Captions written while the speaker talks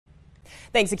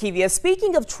Thanks, Akivia.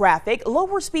 Speaking of traffic,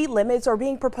 lower speed limits are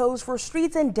being proposed for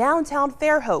streets in downtown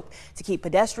Fairhope to keep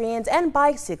pedestrians and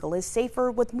bicyclists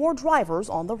safer with more drivers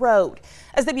on the road.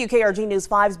 As WKRG News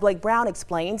 5's Blake Brown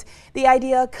explains, the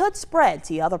idea could spread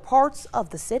to other parts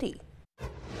of the city.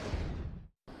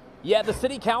 Yeah, the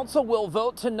City Council will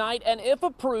vote tonight, and if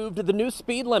approved, the new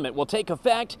speed limit will take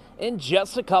effect in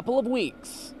just a couple of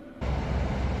weeks.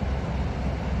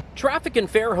 Traffic in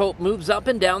Fairhope moves up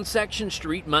and down Section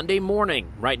Street Monday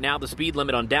morning. Right now, the speed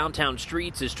limit on downtown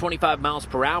streets is 25 miles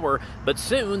per hour, but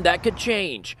soon that could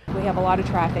change. We have a lot of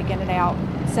traffic in and out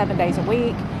 7 days a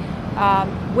week.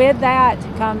 With that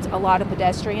comes a lot of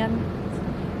pedestrians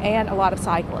and a lot of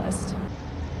cyclists.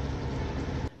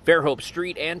 Fairhope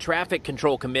Street and Traffic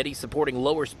Control Committee supporting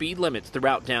lower speed limits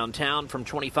throughout downtown from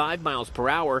 25 miles per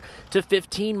hour to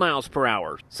 15 miles per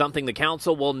hour, something the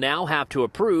council will now have to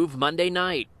approve Monday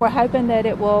night. We're hoping that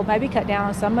it will maybe cut down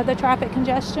on some of the traffic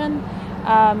congestion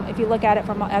if you look at it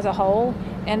as a whole,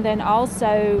 and then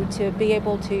also to be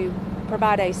able to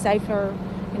provide a safer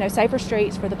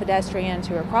streets for the pedestrians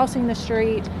who are crossing the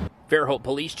street. Fairhope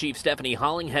Police Chief Stephanie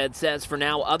Hollinghead says for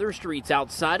now other streets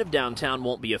outside of downtown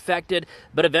won't be affected,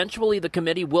 but eventually the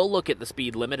committee will look at the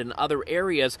speed limit in other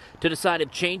areas to decide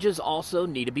if changes also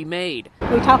need to be made.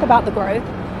 We talk about the growth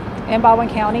in Baldwin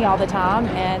County all the time,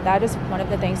 and that is one of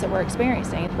the things that we're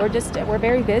experiencing. We're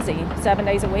very busy 7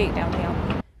 days a week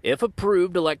downtown. If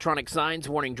approved, electronic signs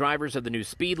warning drivers of the new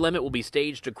speed limit will be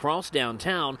staged across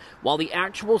downtown while the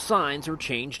actual signs are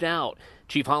changed out.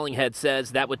 Chief Hollinghead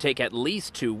says that would take at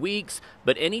least 2 weeks,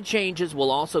 but any changes will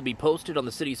also be posted on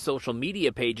the city's social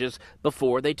media pages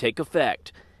before they take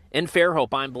effect. In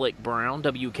Fairhope, I'm Blake Brown,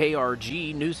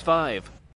 WKRG News 5.